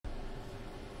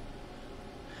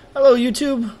Hello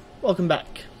YouTube, welcome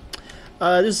back.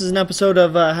 This is an episode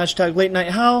of hashtag Late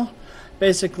Night How,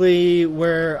 basically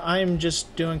where I'm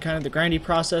just doing kind of the grindy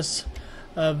process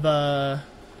of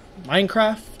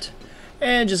Minecraft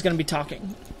and just going to be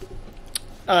talking.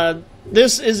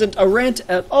 This isn't a rant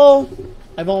at all.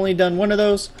 I've only done one of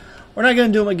those. We're not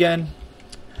going to do them again.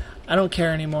 I don't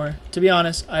care anymore. To be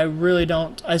honest, I really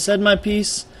don't. I said my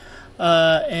piece,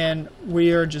 and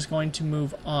we are just going to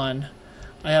move on.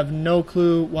 I have no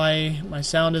clue why my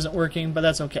sound isn't working, but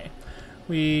that's okay.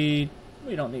 We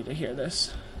don't need to hear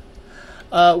this.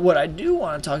 What I do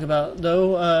want to talk about,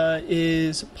 though,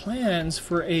 is plans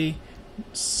for a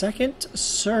second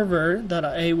server that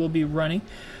I will be running.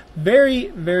 Very,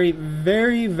 very,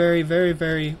 very, very, very,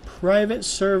 very private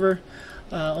server.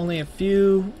 Only a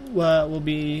few will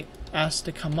be asked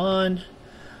to come on.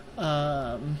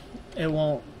 It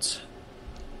won't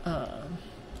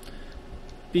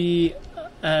be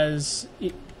as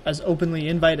openly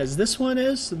invite as this one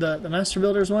is, the Master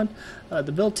Builders one.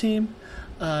 The build team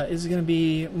is going to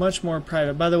be much more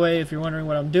private. By the way, if you're wondering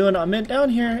what I'm doing, I'm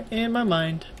down here in my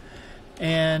mind,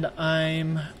 and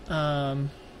I'm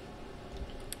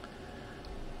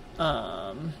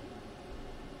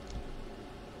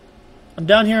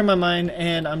down here in my mind,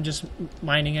 and I'm just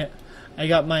mining it. I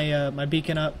got my my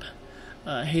beacon up,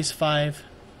 haste 5.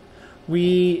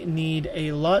 We need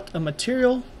a lot of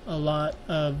material, a lot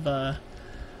of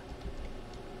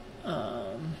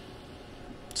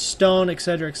stone,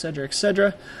 etc., etc.,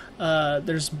 etc.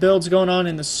 There's builds going on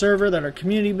in the server that are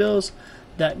community builds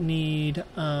that need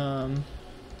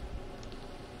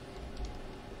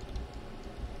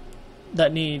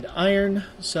iron.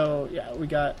 So yeah, we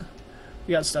got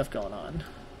stuff going on.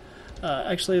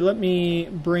 Actually, let me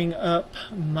bring up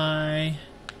my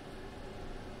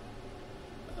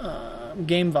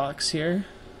game box here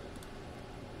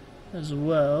as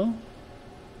well.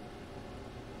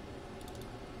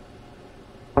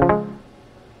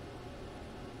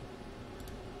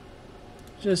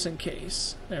 Just in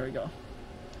case. There we go.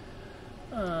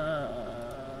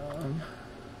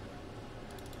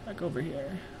 Back over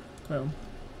here. Boom.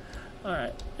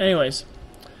 Alright. Anyways.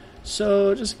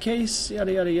 So, just in case,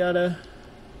 yada yada yada.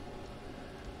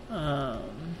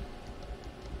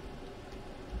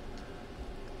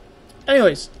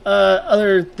 Anyways,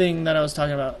 other thing that I was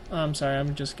talking about. I'm sorry,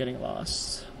 I'm just getting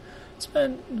lost. It's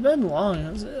been long.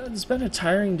 It's been a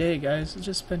tiring day, guys. It's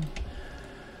just been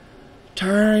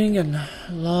tiring and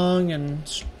long and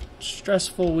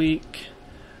stressful week.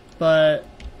 But,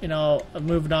 you know, I've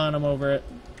moved on. I'm over it.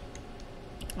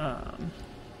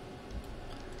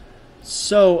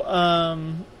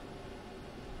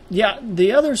 Yeah,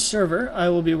 the other server I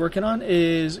will be working on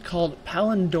is called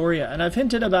Powlandoria, and I've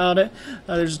hinted about it.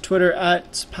 There's a Twitter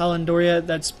at Powlandoria.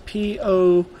 That's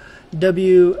POWLANDORIA,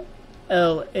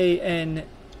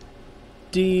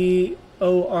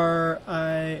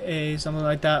 something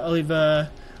like that. I'll leave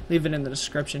it in the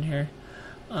description here.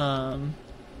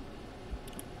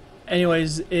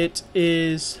 Anyways, it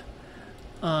is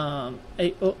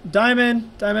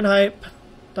diamond hype.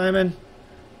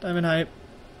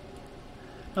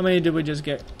 How many did we just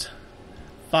get?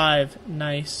 5.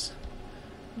 Nice.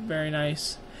 Very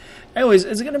nice. Anyways,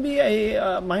 it's going to be a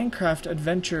Minecraft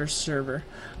adventure server.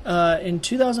 In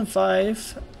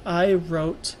 2005, I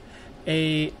wrote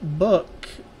a book,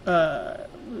 I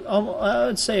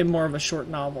would say more of a short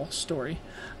novel story,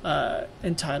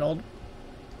 entitled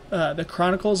The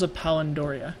Chronicles of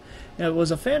Powlandoria. It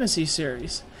was a fantasy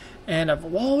series, and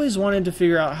I've always wanted to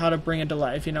figure out how to bring it to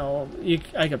life. You know,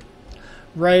 I could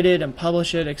write it and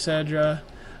publish it, etc.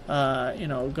 You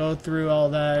know, go through all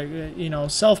that. You know,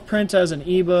 self-print as an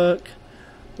ebook,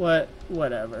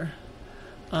 whatever.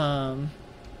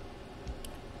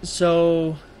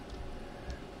 So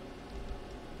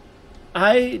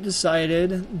I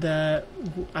decided that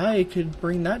I could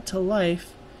bring that to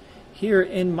life here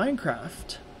in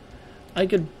Minecraft. I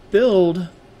could build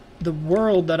the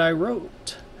world that I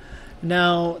wrote.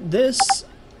 Now, this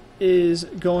is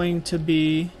going to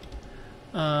be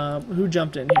who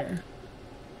jumped in here?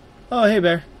 Oh, hey,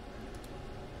 Bear.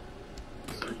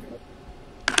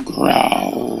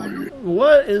 Growl.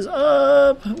 What is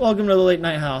up? Welcome to the Late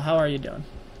Night How. How are you doing?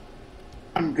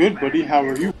 I'm good, buddy. How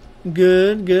are you?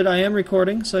 Good, good. I am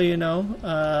recording, so you know.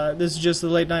 This is just the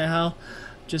Late Night How.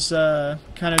 Just kind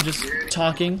of just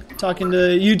talking to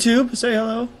YouTube. Say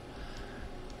hello.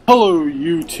 Hello,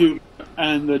 YouTube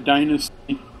and the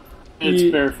Dynasty. It's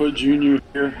BearfootJr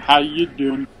here. How you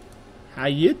doing? How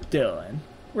you doing?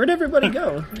 Where'd everybody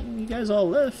go? You guys all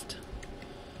left.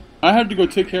 I had to go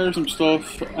take care of some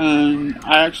stuff, and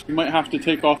I actually might have to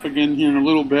take off again here in a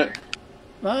little bit.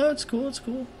 Oh, it's cool, it's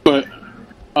cool. But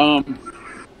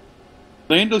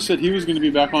Lando said he was going to be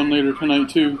back on later tonight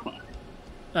too.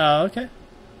 Oh, okay.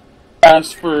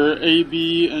 As for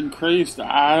AB and Christ,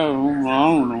 I don't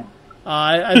know.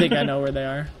 I think I know where they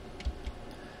are.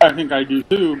 I think I do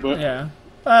too, but yeah,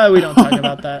 we don't talk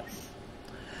about that.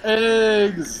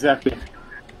 Exactly.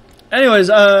 Anyways,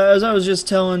 as I was just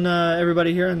telling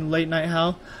everybody here in Late Night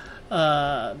Hal,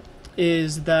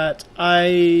 is that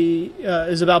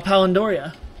is about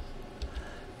Powlandoria.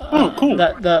 Oh, cool.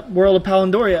 That world of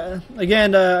Powlandoria.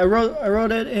 Again, I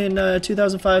wrote it in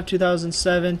 2005,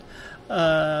 2007,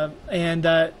 and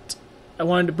that I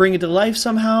wanted to bring it to life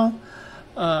somehow.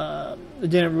 I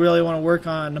didn't really want to work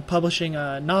on publishing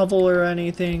a novel or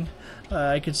anything.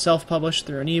 I could self-publish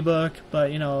through an ebook, but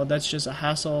that's just a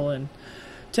hassle and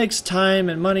takes time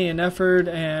and money and effort.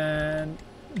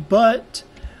 But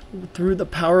through the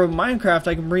power of Minecraft,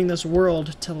 I can bring this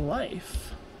world to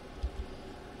life.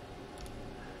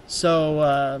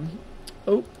 So,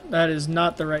 oh, that is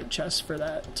not the right chest for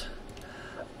that.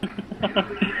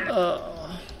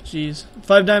 Oh, jeez.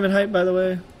 5 diamond height, by the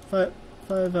way. Five.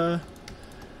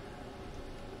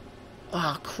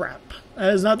 Ah, crap.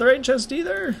 That is not the right chest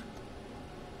either.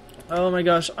 Oh my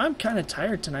gosh, I'm kind of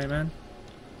tired tonight, man.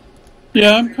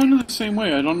 Yeah, I'm kind of the same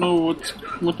way. I don't know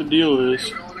what the deal is.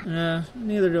 Yeah,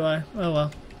 neither do I. Oh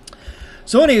well.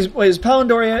 So anyways,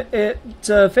 Powlandoria, it's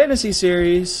a fantasy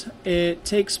series. It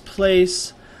takes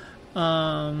place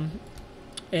in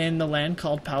the land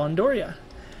called Powlandoria.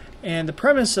 And the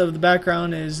premise of the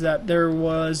background is that there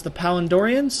was the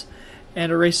Powlandorians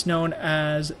and a race known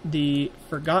as the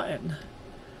Forgotten.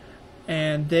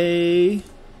 And they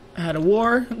had a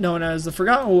war known as the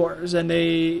Forgotten Wars. And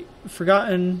the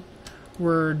Forgotten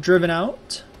were driven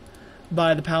out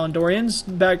by the Powlandorians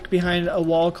back behind a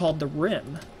wall called the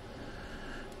Rim.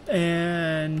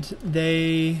 And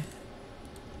they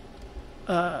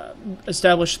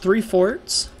established 3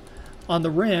 forts on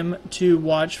the Rim to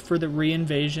watch for the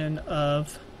reinvasion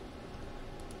of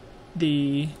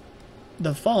the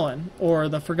Fallen, or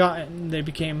the Forgotten. They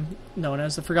became known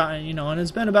as the Forgotten, and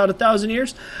it's been about 1,000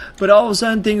 years. But all of a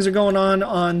sudden, things are going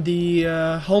on the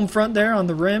home front there on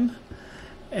the Rim.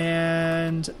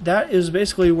 And that is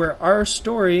basically where our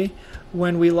story,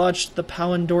 when we launched the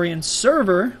Powlandorian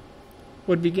server,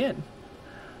 would begin.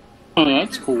 Oh,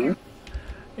 that's cool.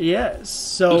 Yes.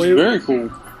 So that's very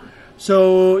cool.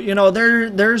 So,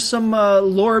 there's some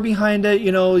lore behind it.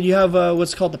 You have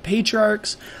what's called the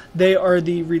Patriarchs. They are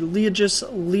the religious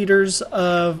leaders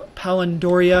of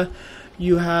Powlandoria.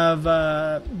 You have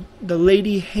the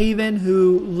Lady Haven,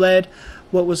 who led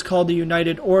what was called the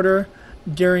United Order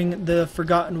during the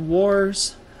Forgotten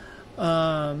Wars.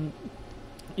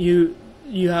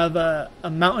 You have a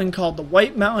mountain called the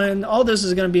White Mountain. All this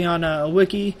is going to be on a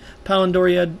wiki,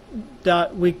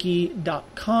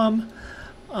 powlandoria.wiki.com.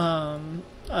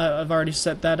 I've already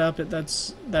set that up.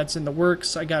 That's in the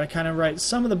works. I got to kind of write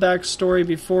some of the backstory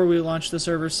before we launch the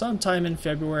server sometime in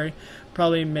February,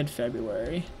 probably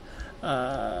mid-February.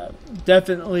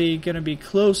 Definitely going to be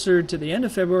closer to the end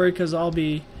of February because I'll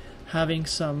be having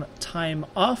some time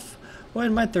off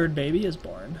when my 3rd baby is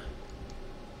born.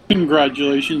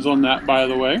 Congratulations on that, by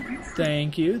the way.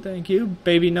 Thank you.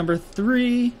 Baby number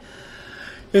 3.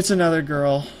 It's another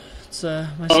girl. It's my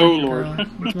second girl.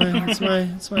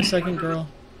 It's my second girl.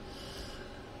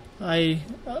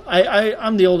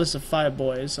 I'm the oldest of 5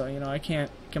 boys, so I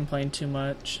can't complain too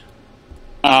much.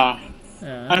 Yeah.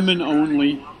 I'm an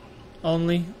only.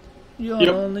 Only?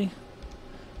 You're only?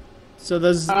 So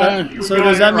does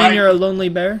that mean you're a lonely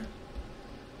bear?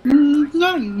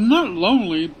 Not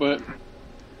lonely, but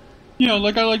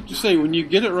like I like to say, when you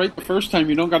get it right the first time,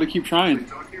 you don't got to keep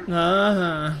trying.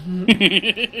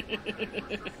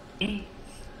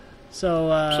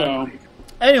 So,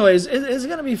 anyways, it's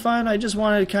gonna be fun. I just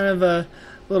wanted kind of a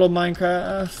little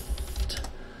Minecraft.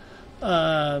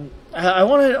 I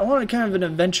wanted kind of an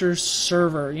adventure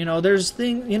server. There's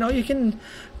you can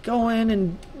go in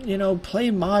and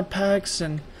play mod packs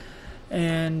and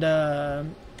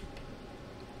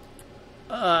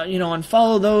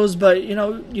follow those, but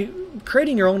you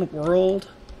creating your own world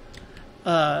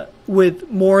with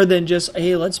more than just,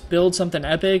 hey, let's build something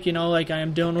epic, like I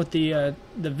am doing with the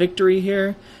Victory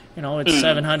here. It's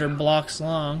 700 blocks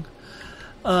long,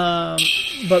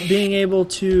 but being able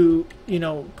to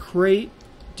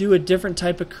do a different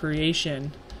type of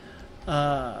creation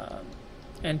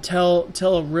and tell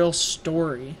a real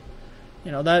story,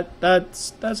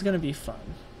 that's gonna be fun.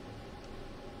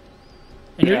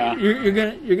 And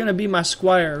you're gonna be my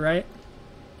squire, right?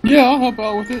 Yeah, I'll help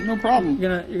out with it, no problem.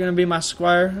 You're gonna be my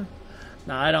squire?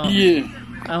 No, I don't. Yeah.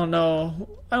 I don't know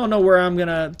where I'm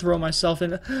gonna throw myself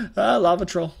in. Lava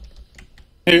troll.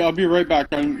 Hey, I'll be right back.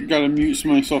 I gotta mute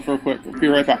myself real quick. I'll be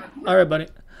right back. All right, buddy.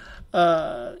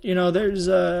 There's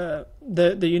the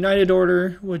United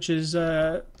Order, which is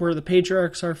where the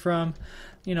patriarchs are from.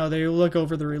 They look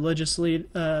over the religious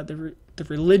the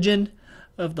religion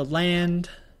of the land,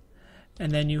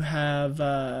 and then you have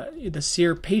the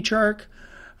seer patriarch,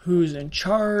 who's in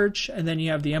charge, and then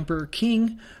you have the emperor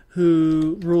king,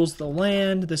 who rules the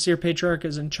land. The seer patriarch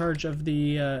is in charge of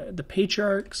the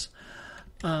patriarchs,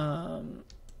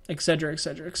 etc.,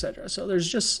 etc., etc. So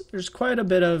there's quite a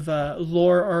bit of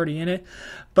lore already in it,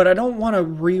 but I don't want to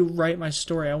rewrite my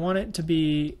story. I want it to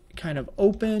be kind of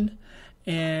open,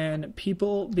 and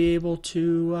people be able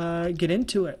to get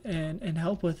into it and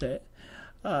help with it.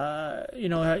 There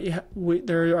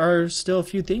are still a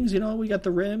few things. We got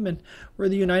the Rim, and where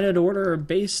the United Order are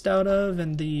based out of,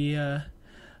 and the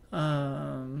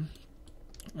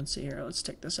let's see here. Let's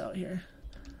take this out here.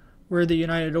 Where the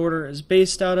United Order is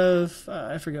based out of,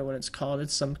 I forget what it's called.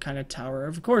 It's some kind of tower.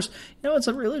 Of course, it's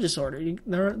a religious order.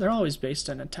 They're always based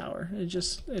in a tower.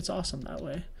 It's awesome that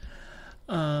way.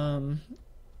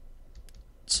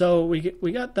 So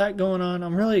we got that going on.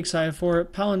 I'm really excited for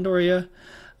it. Powlandoria.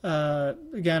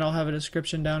 Again, I'll have a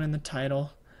description down in the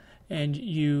title, and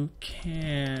you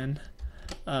can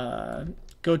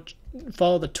go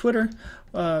follow the Twitter.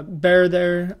 Bear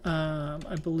there,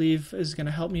 I believe, is going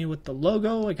to help me with the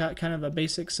logo. I got kind of a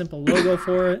basic, simple logo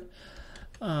for it.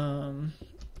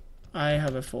 I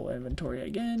have a full inventory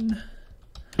again.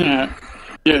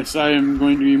 Yes, I am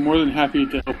going to be more than happy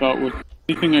to help out with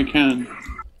anything I can.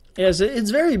 Yes,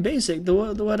 it's very basic.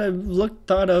 What I've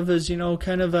thought of is,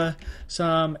 kind of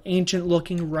some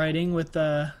ancient-looking writing with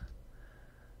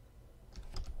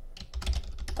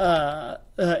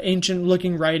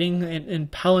ancient-looking writing in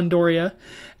Powlandoria,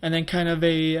 and then kind of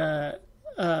a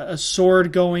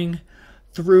sword going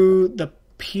through the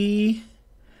P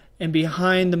and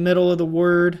behind the middle of the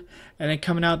word, and then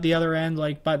coming out the other end,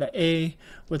 like by the A,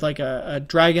 with like a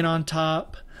dragon on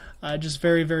top. Just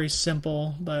very, very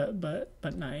simple, but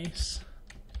nice.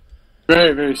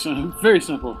 Very, very simple. Very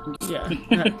simple. Yeah,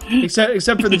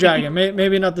 except for the dragon.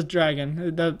 Maybe not the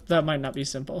dragon. That might not be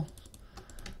simple.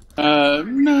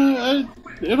 No,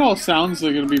 it all sounds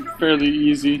like it'll be fairly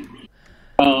easy.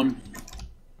 When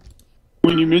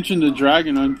you mentioned the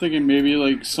dragon, I'm thinking maybe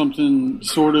like something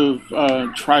sort of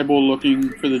tribal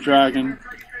looking for the dragon.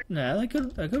 Yeah, that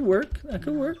could work. That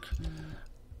could work.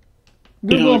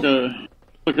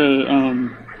 Like a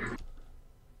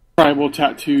tribal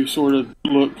tattoo sort of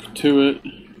look to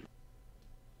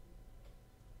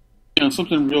it.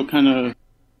 Something real kind of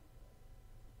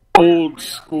old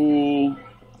school.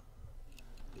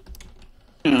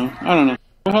 I don't know.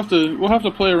 We'll have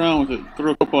to play around with it.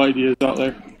 Throw a couple ideas out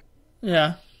there.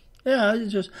 Yeah.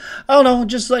 It's just, I don't know,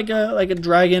 just like a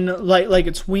dragon, like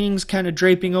its wings kind of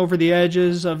draping over the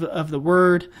edges of the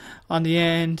word on the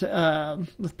end,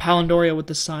 with Powlandoria with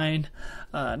the sign.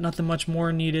 Nothing much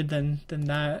more needed than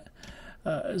that.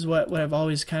 Is what I've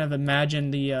always kind of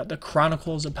imagined the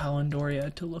Chronicles of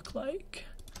Powlandoria to look like.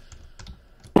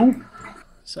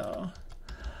 So,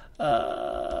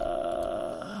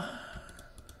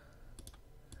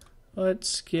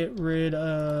 let's get rid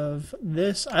of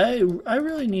this. I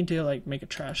really need to make a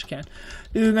trash can.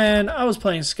 Dude, man, I was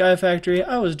playing Sky Factory.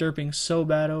 I was derping so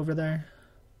bad over there.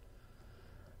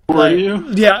 Were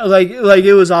you? Yeah, like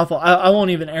it was awful. I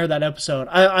won't even air that episode.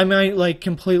 I might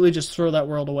completely just throw that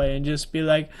world away and just be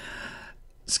like,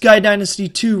 Sky Dynasty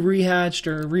 2 rehatched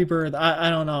or rebirth. I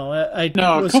don't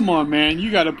know. Come on, man.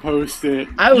 You gotta post it.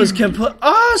 I was complete.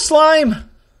 Slime!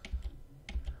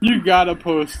 You gotta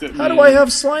post it, man. How do I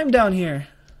have slime down here?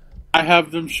 I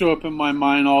have them show up in my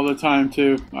mind all the time,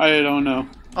 too. I don't know.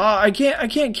 I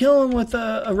can't kill him with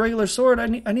a regular sword. I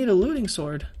need a looting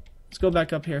sword. Let's go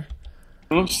back up here.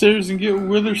 Go upstairs and get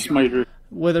Wither Smiter.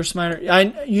 Wither Smiter.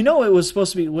 It was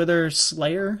supposed to be Wither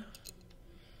Slayer.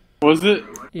 Was it?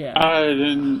 Yeah. I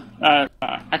didn't.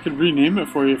 I could rename it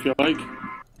for you if you like.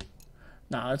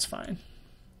 No, that's fine.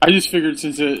 I just figured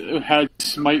since it had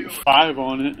Smite 5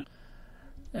 on it.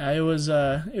 Yeah, it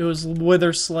was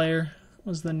Wither Slayer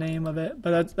was the name of it,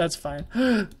 but that's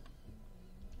fine.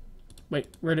 Wait,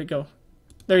 where'd it go?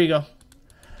 There you go.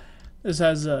 This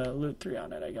has loot 3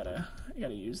 on it. I gotta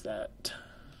use that.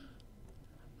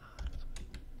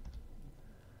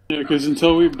 Yeah, because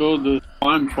until we build the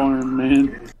slime farm,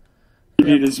 man, we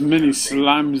need as many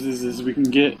slimes as we can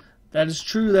get. That is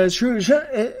true. That is true.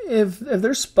 If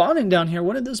they're spawning down here,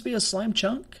 wouldn't this be a slime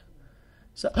chunk?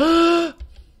 So.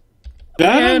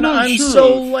 And I'm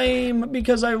so lame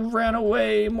because I ran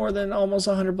away more than almost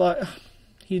 100 blocks.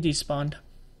 He despawned.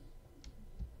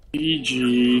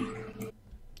 EG.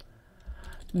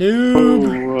 Noob. Oh,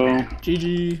 well.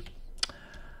 GG.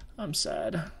 I'm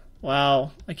sad.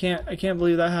 Wow. I can't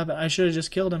believe that happened. I should have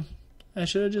just killed him.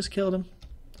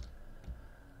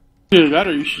 Either that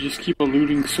or you should just keep a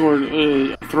looting sword,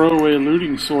 throwaway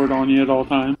looting sword on you at all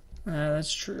times.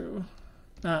 That's true.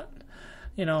 Not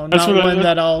not what one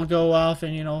that I'll go off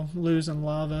and, lose in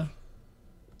lava.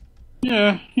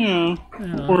 Yeah,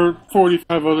 or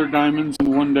 45 other diamonds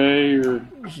in one day, or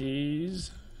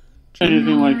Jeez.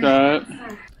 anything like that.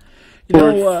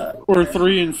 Or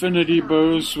 3 infinity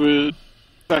bows with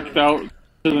stacked out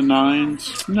to the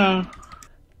 9s. No.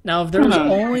 Now, if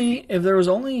there was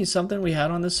only something we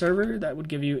had on this server that would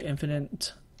give you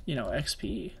infinite,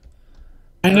 XP.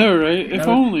 I know, right? If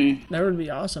only. That would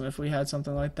be awesome if we had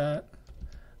something like that.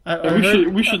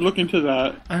 We should look into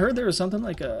that. I heard there was something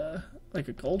like a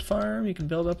gold farm you can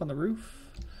build up on the roof.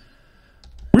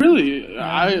 Really?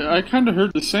 I kind of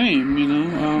heard the same.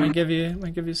 Might give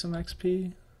you some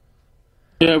XP.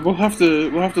 Yeah, we'll have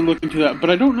to look into that. But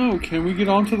I don't know. Can we get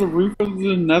onto the roof of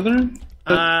the Nether?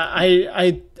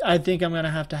 I think I'm gonna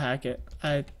have to hack it.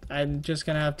 I'm just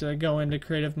gonna have to go into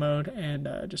creative mode and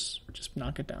just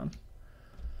knock it down.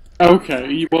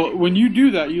 Okay. Well, when you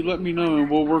do that, you let me know, and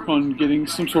we'll work on getting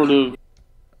some sort of.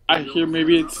 I hear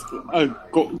maybe it's a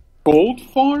gold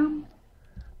farm.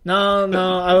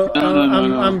 No.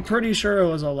 I'm pretty sure it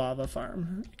was a lava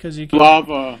farm because you can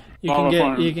get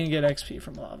XP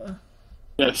from lava.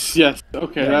 Yes.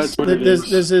 Okay, yes. That's what it is.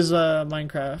 This is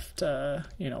Minecraft,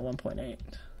 1.8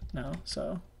 now.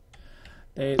 So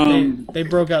they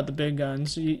broke out the big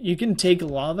guns. You can take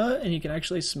lava and you can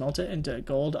actually smelt it into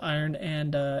gold, iron,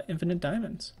 and infinite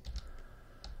diamonds.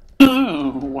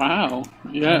 Oh wow!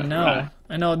 Yeah,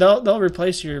 I know. They'll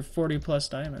replace your 40+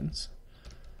 diamonds.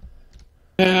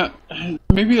 Yeah,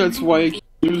 maybe that's why I keep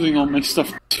losing all my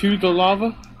stuff to the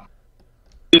lava.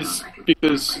 Is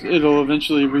because it'll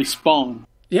eventually respawn.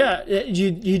 Yeah,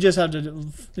 you just have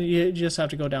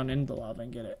to go down into the lava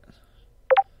and get it.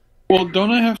 Well,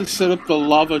 don't I have to set up the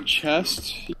lava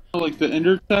chest, like the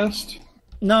ender chest?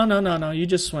 No. You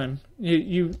just swim.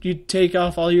 You take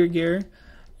off all your gear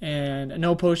and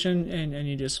no potion, and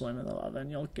you just swim in the lava,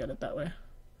 and you'll get it that way.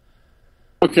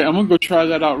 Okay, I'm gonna go try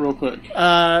that out real quick.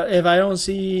 If I don't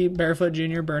see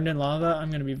BearfootJr burned in lava,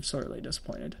 I'm gonna be sorely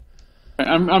disappointed.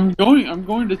 I'm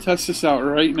going to test this out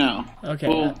right now. Okay.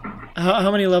 Well, how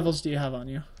many levels do you have on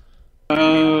you?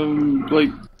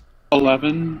 Like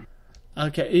 11.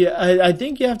 Okay. Yeah, I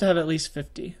think you have to have at least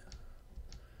 50.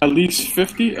 At least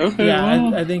 50? Okay. Yeah,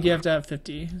 well. I think you have to have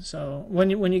 50. So when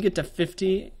you get to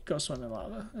 50, go swim in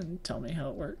lava and tell me how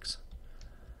it works.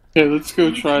 Okay, let's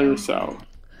go try this out.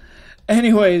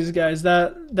 Anyways, guys,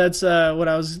 that's what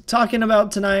I was talking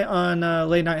about tonight on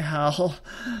Late Night Howl.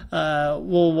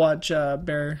 We'll watch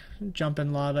Bear jump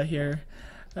in lava here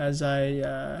as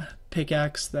I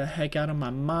pickaxe the heck out of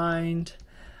my mind.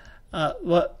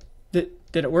 What did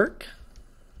it work?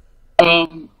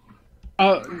 No.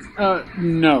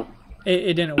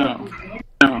 It didn't work.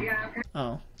 No.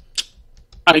 Oh.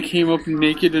 I came up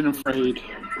naked and afraid.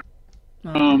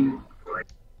 Oh.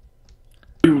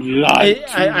 You lied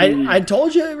to me. I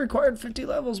told you it required 50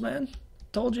 levels, man.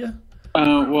 Told you.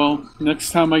 Well,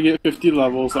 next time I get 50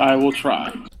 levels, I will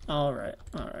try. All right.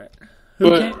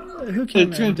 Who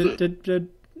came in? Did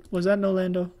was that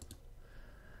Nolando?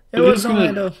 It was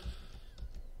Nolando.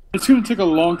 It's going to take a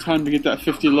long time to get that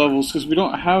 50 levels because we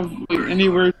don't have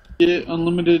anywhere to get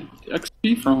unlimited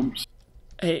XP from.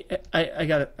 Hey, I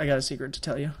got a secret to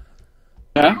tell you.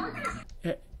 Yeah?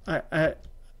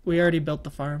 We already built the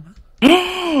farm.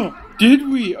 Did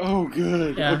we? Oh,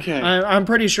 good. Yeah. Okay. I'm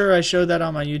pretty sure I showed that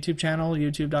on my YouTube channel,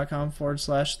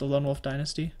 youtube.com/The Lone Wolf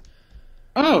Dynasty.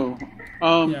 Oh.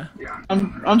 Yeah.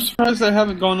 I'm surprised I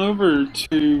haven't gone over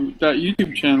to that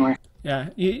YouTube channel. Yeah,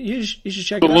 you should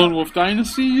check it out. The Lone Wolf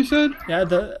Dynasty, you said? Yeah,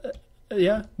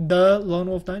 the Lone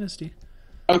Wolf Dynasty.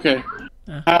 Okay.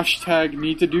 Yeah. Hashtag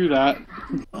need to do that.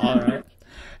 All right.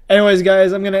 Anyways,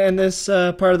 guys, I'm going to end this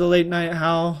part of the Late Night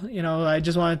Howl. I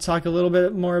just want to talk a little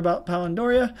bit more about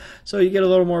Powlandoria so you get a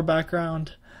little more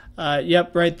background.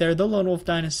 Yep, right there, the Lone Wolf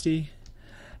Dynasty.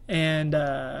 And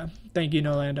thank you,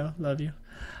 Nolando. Love you.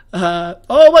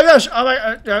 Oh my gosh!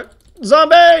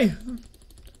 Zombie!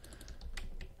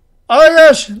 Oh my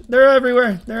gosh! They're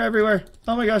everywhere.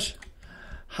 Oh my gosh.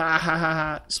 Ha ha ha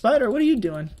ha. Spider, what are you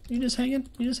doing? You just hanging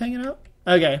out?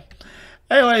 Okay.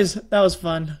 Anyways, that was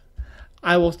fun.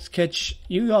 I will catch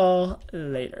you all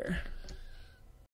later.